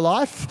in my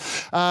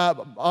life,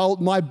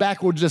 my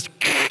back will just...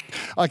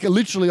 I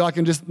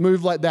can just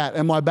move like that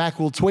and my back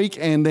will tweak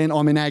and then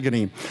I'm in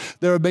agony.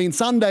 There have been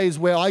Sundays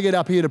where I get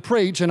up here to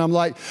preach and I'm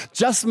like,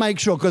 just make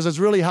sure, because it's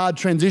really hard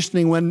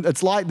transitioning when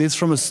it's like this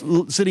from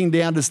sitting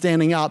down to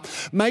standing up.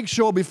 Make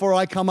sure before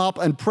I come up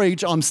and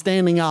preach, I'm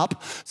standing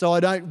up so I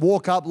don't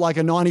walk up like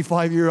a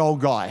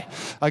 95-year-old guy.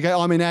 Okay,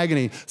 I'm in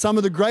agony. Some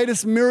of the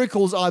greatest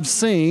miracles I've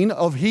seen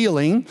of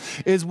healing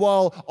is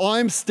while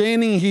I'm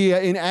standing here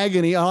in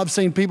agony, and I've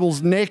seen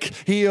people's neck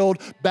healed,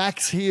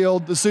 backs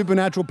healed, the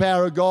supernatural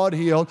power of God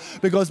healed,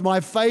 because my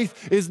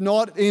faith is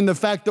not in the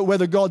fact that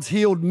whether God's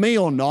healed me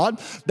or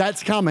not.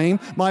 That's coming.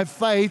 My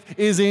faith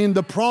is in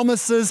the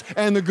promises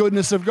and the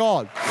goodness of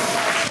God.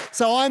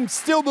 So I'm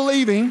still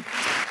believing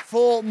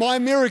for my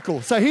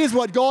miracle. So here's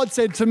what God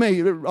said to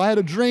me. I had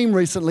a dream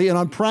recently and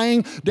I'm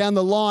praying down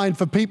the line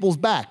for people's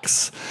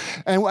backs.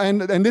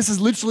 And this is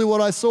literally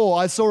what I saw.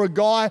 I saw a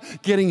guy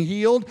getting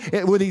healed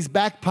with his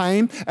back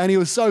pain, and he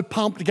was so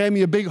pumped, he gave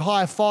me a big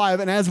high five,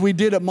 and as we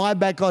did it, my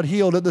back got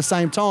healed at the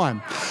same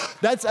time.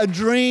 That's a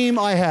dream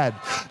I had.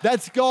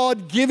 That's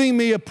God giving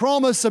me a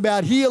promise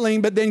about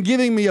healing, but then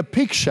giving me a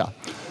picture.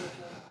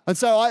 And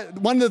so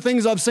one of the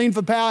things I've seen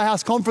for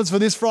Powerhouse Conference for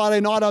this Friday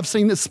night, I've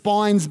seen the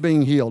spines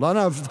being healed. I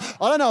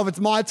don't know if it's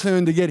my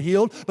turn to get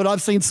healed, but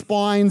I've seen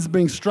spines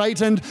being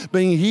straightened,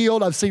 being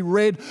healed. I've seen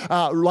red,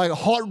 like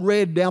hot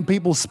red down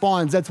people's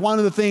spines. That's one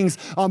of the things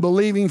I'm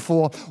believing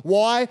for.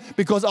 Why?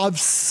 Because I've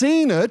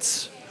seen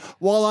it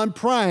while I'm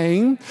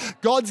praying.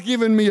 God's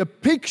given me a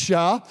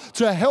picture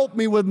to help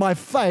me with my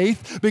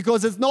faith,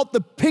 because it's not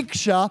the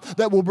picture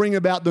that will bring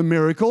about the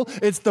miracle.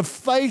 It's the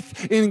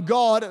faith in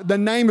God, the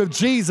name of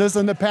Jesus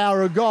and the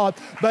power of God,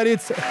 but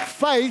it's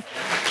faith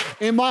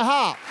in my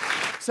heart.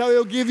 So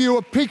he'll give you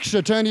a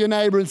picture. Turn to your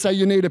neighbor and say,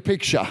 you need a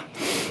picture.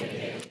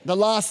 The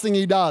last thing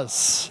he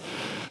does,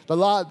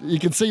 you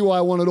can see why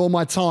I wanted all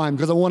my time,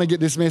 because I want to get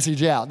this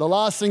message out. The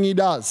last thing he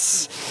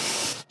does,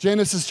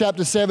 Genesis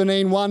chapter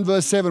 17, 1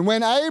 verse 7.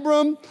 When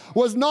Abram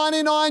was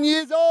 99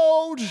 years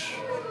old,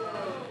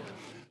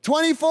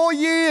 24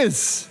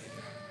 years,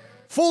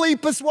 fully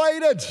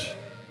persuaded,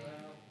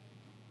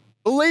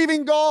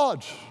 believing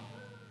God,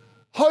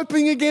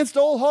 hoping against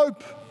all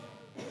hope,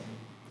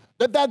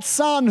 that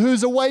son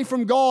who's away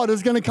from God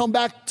is going to come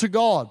back to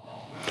God.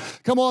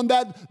 Come on,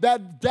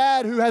 that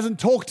dad who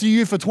hasn't talked to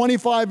you for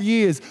 25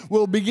 years,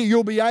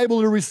 you'll be able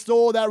to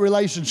restore that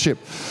relationship.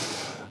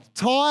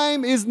 Delay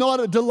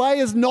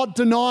is not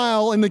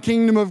denial in the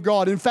kingdom of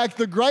God. In fact,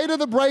 the greater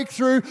the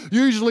breakthrough,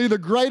 usually the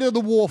greater the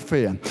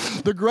warfare.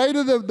 The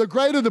greater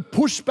the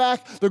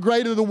pushback, the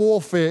greater the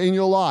warfare in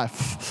your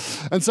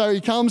life. And so he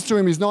comes to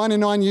him, he's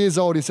 99 years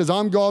old. He says,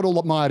 I'm God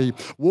Almighty.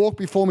 Walk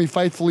before me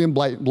faithfully and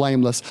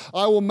blameless.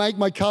 I will make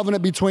my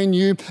covenant between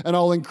you and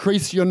I'll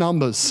increase your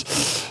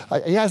numbers.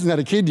 He hasn't had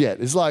a kid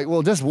yet. It's like,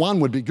 well, just one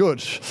would be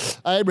good.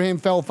 Abraham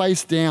fell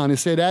face down. He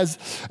said,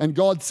 and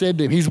God said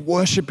to him, he's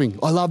worshiping.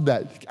 I love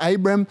that.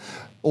 Abraham,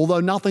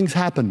 although nothing's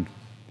happened,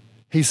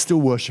 he's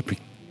still worshiping.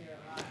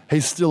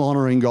 He's still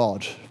honoring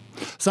God.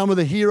 Some of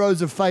the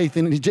heroes of faith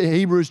in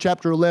Hebrews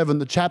chapter 11,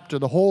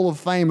 the hall of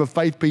fame of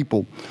faith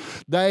people,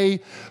 they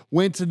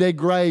went to their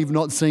grave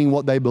not seeing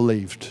what they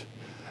believed.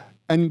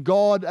 And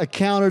God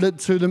accounted it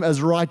to them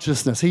as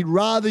righteousness. He'd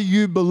rather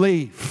you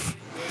believe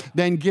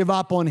than give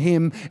up on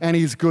him and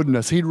his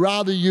goodness. He'd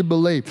rather you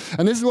believe.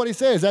 And this is what he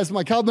says, as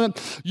my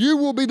covenant, you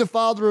will be the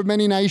father of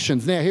many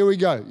nations. Now, here we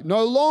go.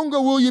 No longer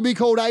will you be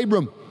called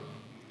Abram.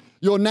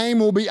 Your name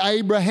will be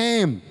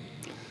Abraham.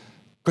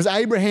 Because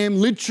Abraham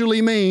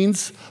literally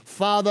means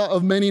father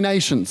of many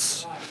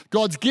nations.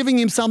 God's giving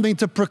him something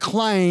to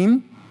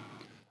proclaim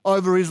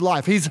over his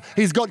life.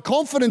 He's got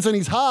confidence in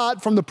his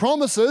heart from the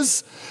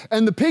promises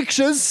and the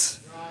pictures,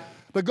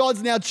 but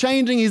God's now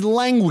changing his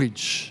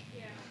language.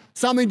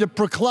 Something to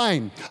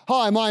proclaim.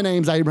 Hi, my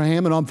name's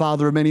Abraham and I'm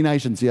father of many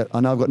nations. Yeah, I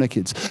know I've got no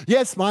kids.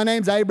 Yes, my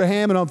name's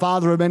Abraham and I'm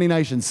father of many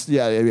nations.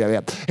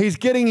 Yeah. He's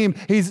getting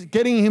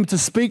him to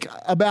speak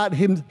about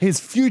his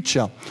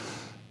future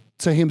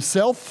to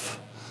himself,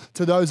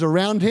 to those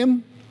around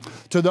him,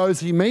 to those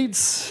he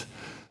meets.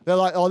 They're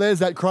like, oh, there's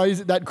that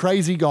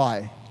crazy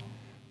guy.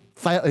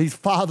 He's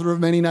father of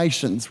many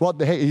nations. What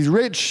the heck? He's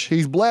rich,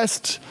 he's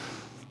blessed.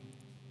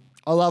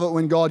 I love it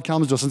when God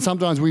comes to us, and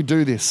sometimes we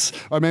do this.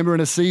 I remember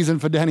in a season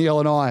for Danielle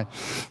and I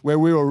where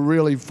we were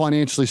really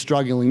financially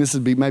struggling. This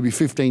would be maybe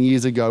 15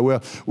 years ago. We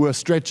were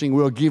stretching,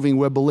 we were giving,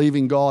 we were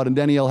believing God, and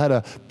Danielle had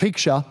a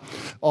picture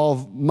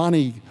of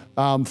money,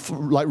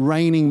 like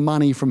raining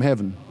money from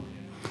heaven.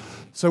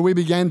 So we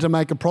began to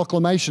make a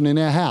proclamation in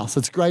our house.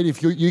 It's great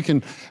if you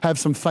can have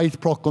some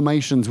faith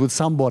proclamations with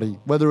somebody,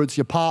 whether it's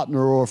your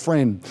partner or a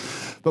friend.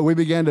 But we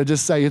began to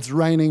just say, it's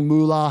raining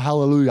moolah,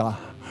 hallelujah.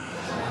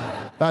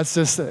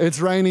 It's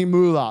raining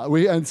moolah.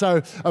 And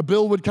so a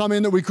bill would come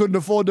in that we couldn't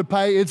afford to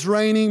pay. It's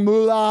raining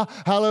moolah,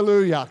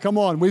 hallelujah. Come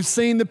on, we've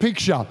seen the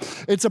picture.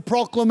 It's a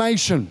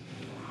proclamation.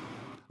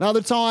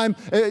 Another time,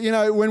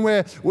 when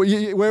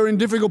we're in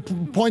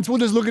difficult points, we'll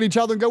just look at each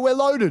other and go, we're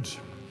loaded.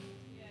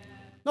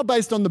 Not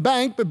based on the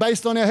bank, but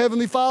based on our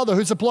Heavenly Father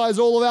who supplies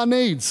all of our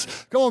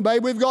needs. Come on,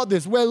 babe, we've got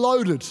this. We're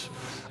loaded.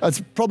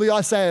 That's probably,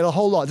 I say it a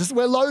whole lot.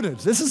 We're loaded.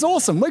 This is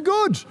awesome. We're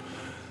good.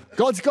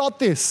 God's got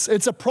this.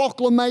 It's a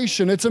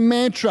proclamation. It's a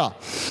mantra.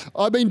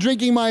 I've been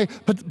drinking my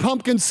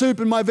pumpkin soup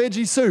and my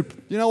veggie soup.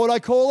 You know what I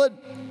call it?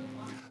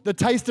 The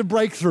taste of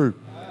breakthrough.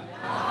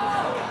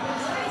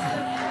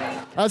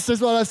 That's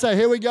just what I say.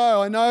 Here we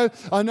go.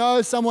 I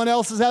know someone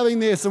else is having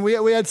this, and we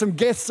had some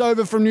guests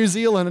over from New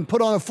Zealand and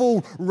put on a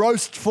full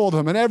roast for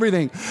them and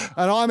everything.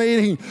 And I'm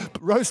eating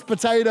roast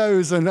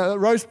potatoes and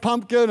roast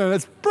pumpkin, and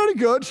it's pretty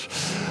good.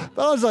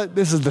 But I was like,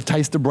 this is the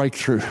taste of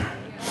breakthrough.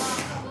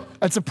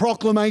 It's a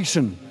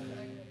proclamation.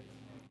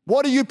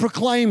 What are you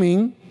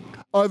proclaiming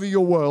over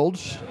your world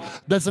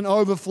that's an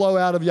overflow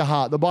out of your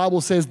heart? The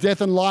Bible says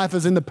death and life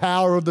is in the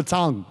power of the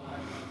tongue.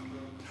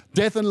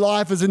 Death and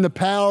life is in the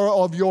power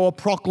of your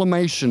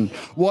proclamation,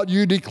 what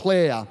you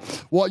declare,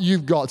 what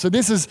you've got. So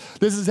this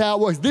is how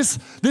it works.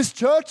 This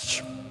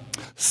church,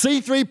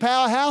 C3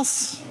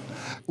 Powerhouse,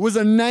 was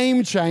a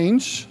name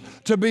change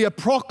to be a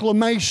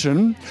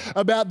proclamation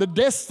about the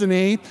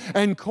destiny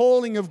and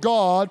calling of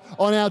God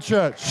on our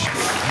church.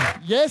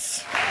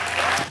 Yes,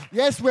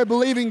 Yes, we're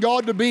believing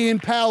God to be in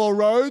Power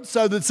Road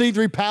so that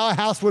C3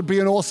 Powerhouse would be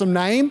an awesome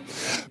name.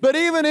 But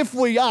even if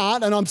we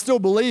aren't, and I'm still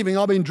believing,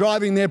 I've been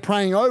driving there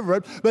praying over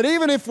it, but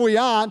even if we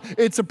aren't,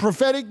 it's a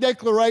prophetic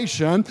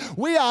declaration.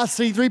 We are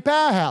C3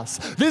 Powerhouse.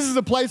 This is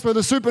a place where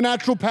the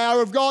supernatural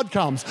power of God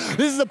comes.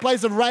 This is a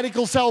place of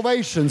radical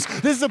salvations.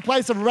 This is a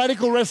place of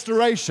radical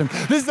restoration.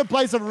 This is a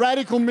place of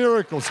radical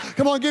miracles.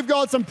 Come on, give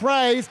God some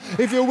praise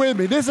if you're with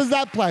me. This is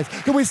that place.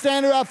 Can we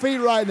stand to our feet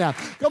right now?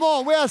 Come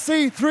on, we are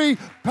C3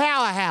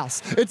 Powerhouse.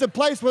 It's a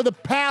place where the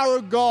power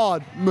of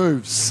God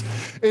moves.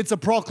 It's a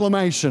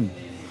proclamation.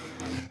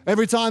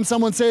 Every time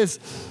someone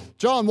says,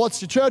 John,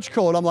 what's your church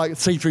called? I'm like,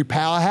 C3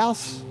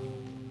 Powerhouse.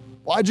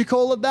 Why'd you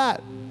call it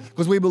that?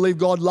 Because we believe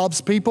God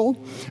loves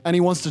people and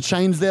He wants to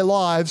change their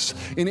lives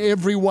in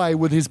every way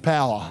with His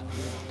power.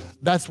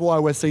 That's why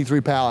we're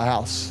C3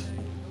 Powerhouse.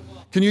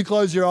 Can you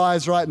close your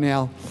eyes right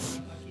now?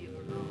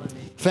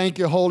 Thank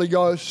you, Holy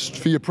Ghost,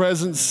 for your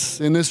presence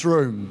in this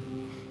room.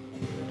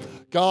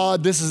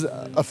 God, this is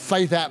a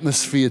faith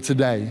atmosphere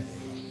today.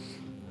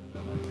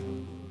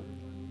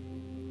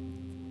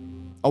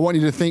 I want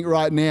you to think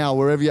right now,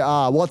 wherever you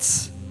are,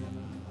 what's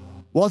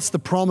the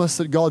promise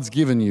that God's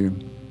given you?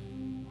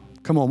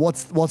 Come on,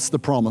 what's the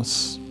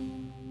promise?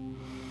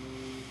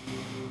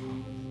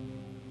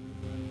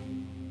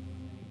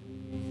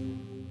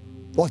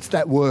 What's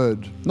that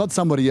word? Not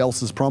somebody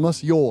else's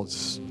promise,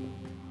 yours.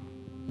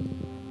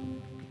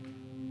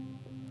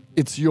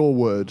 It's your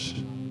word.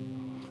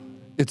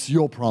 It's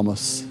your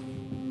promise.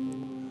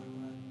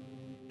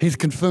 He's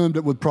confirmed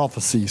it with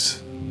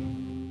prophecies.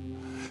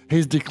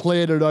 He's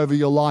declared it over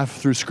your life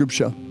through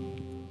Scripture.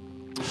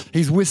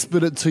 He's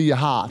whispered it to your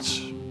heart.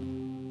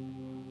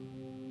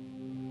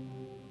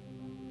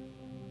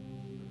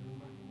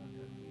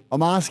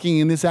 I'm asking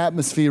in this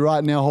atmosphere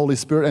right now, Holy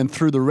Spirit, and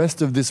through the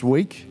rest of this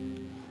week,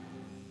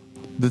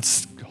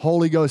 that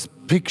Holy Ghost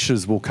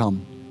pictures will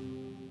come.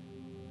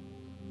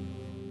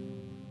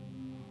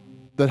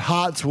 That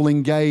hearts will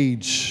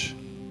engage.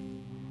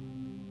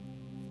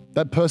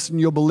 That person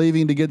you're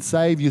believing to get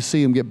saved, you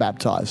see them get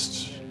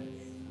baptized.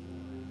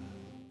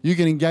 You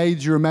can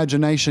engage your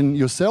imagination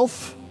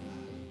yourself,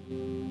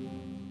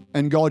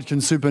 and God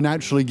can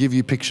supernaturally give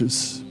you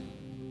pictures.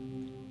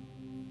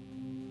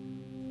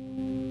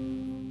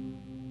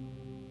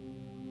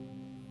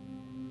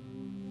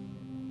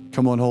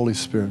 Come on, Holy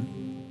Spirit.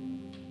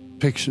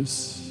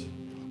 Pictures,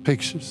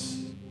 pictures,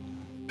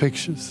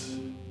 pictures.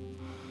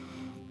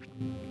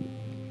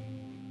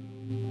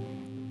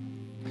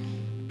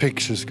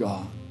 Pictures,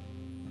 God.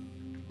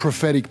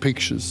 Prophetic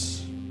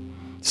pictures.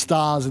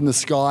 Stars in the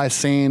sky,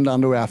 sand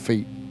under our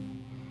feet.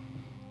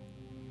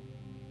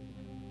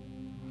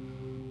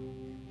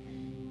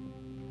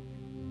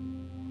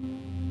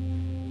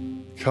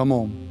 Come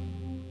on.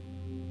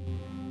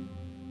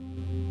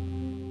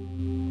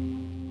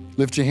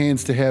 Lift your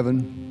hands to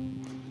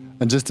heaven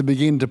and just to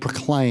begin to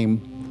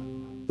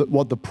proclaim that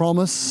what the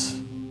promise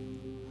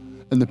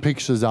and the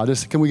pictures are.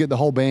 Just can we get the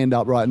whole band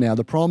up right now?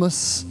 The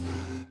promise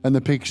and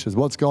the pictures.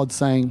 What's God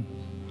saying?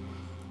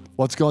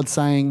 What's God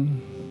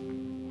saying?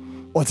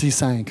 What's He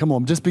saying? Come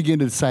on, just begin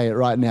to say it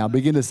right now.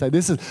 Begin to say,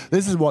 this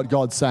is what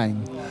God's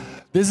saying.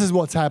 This is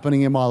what's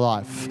happening in my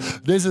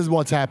life. This is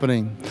what's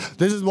happening.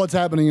 This is what's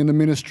happening in the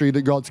ministry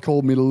that God's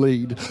called me to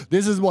lead.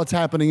 This is what's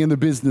happening in the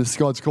business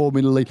God's called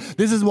me to lead.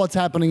 This is what's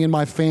happening in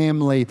my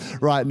family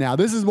right now.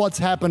 This is what's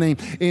happening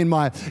in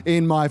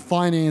my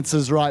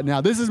finances right now.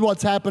 This is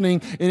what's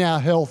happening in our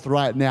health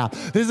right now.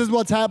 This is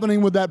what's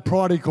happening with that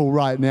prodigal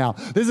right now.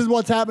 This is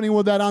what's happening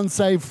with that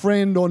unsaved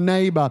friend or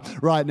neighbor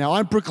right now.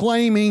 I'm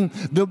proclaiming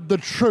the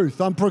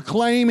truth. I'm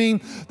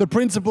proclaiming the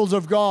principles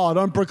of God.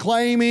 I'm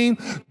proclaiming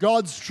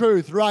God's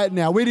truth right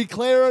now. We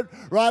declare it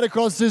right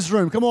across this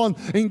room. Come on,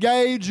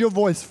 engage your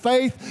voice.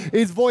 Faith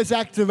is voice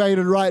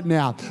activated right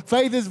now.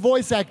 Faith is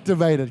voice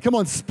activated. Come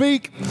on,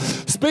 speak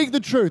the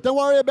truth. Don't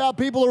worry about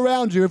people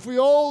around you. If we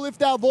all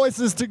lift our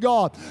voices to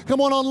God,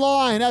 come on,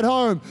 online, at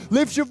home,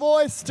 lift your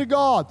voice to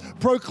God.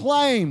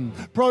 Proclaim,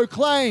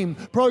 proclaim,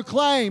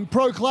 proclaim,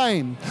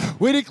 proclaim.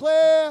 We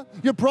declare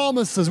your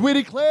promises. We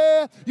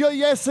declare your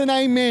yes and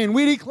amen.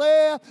 We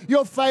declare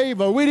your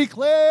favor. We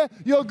declare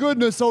your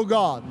goodness, oh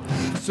God.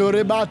 We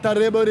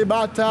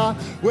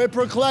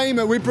proclaim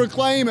it. We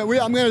proclaim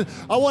it.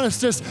 I want us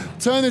to just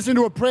turn this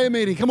into a prayer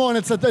meeting. Come on,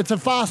 it's a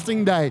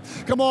fasting day.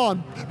 Come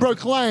on,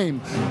 proclaim.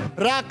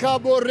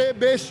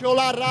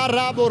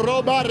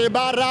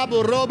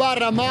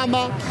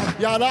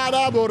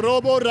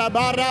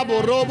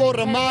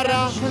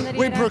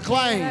 We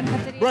proclaim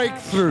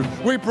breakthrough.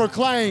 We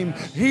proclaim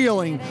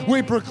healing.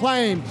 We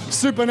proclaim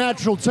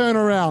supernatural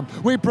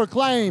turnaround. We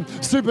proclaim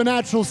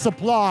supernatural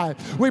supply.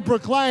 We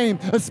proclaim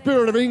a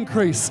spirit of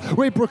increase.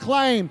 We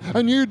proclaim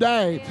a new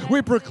day.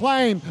 We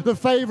proclaim the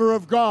favor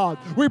of God.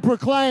 We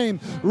proclaim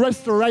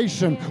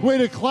restoration.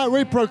 We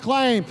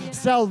proclaim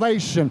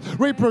salvation.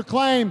 We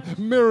proclaim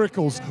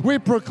miracles. We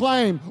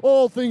proclaim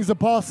all things are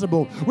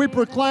possible. We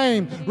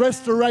proclaim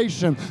restoration.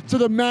 salvation to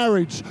the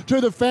marriage,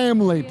 to the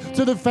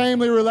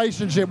family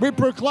relationship. We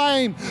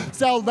proclaim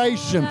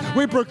salvation.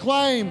 We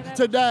proclaim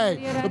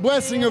today the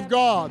blessing of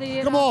God.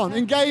 Come on,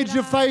 engage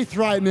your faith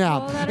right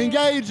now.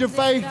 Engage your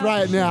faith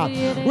right now.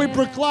 We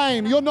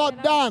proclaim you're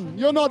not done.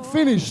 You're not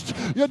finished.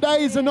 Your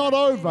days are not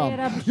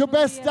over. Your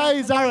best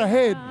days are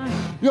ahead.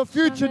 Your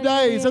future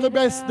days are the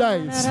best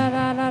days.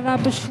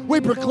 We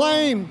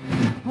proclaim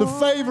the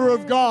favor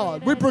of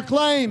God. We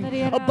proclaim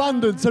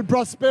abundance and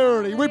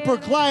prosperity. We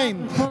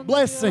proclaim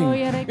blessing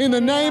in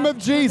the name of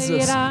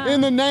Jesus.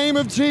 In the name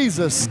of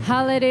Jesus.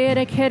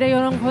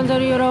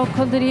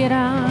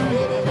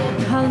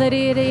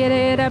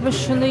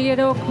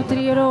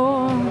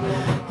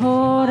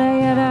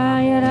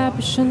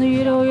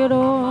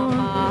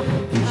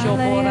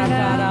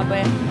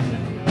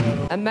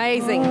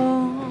 Amazing.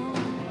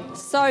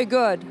 So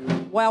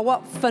good. Wow,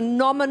 what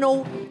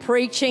phenomenal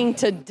preaching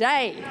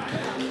today.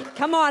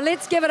 Come on,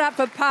 let's give it up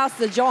for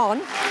Pastor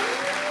John.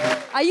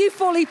 Are you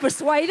fully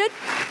persuaded?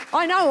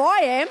 I know I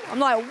am. I'm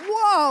like,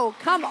 whoa,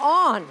 come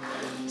on.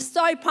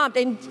 So pumped.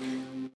 And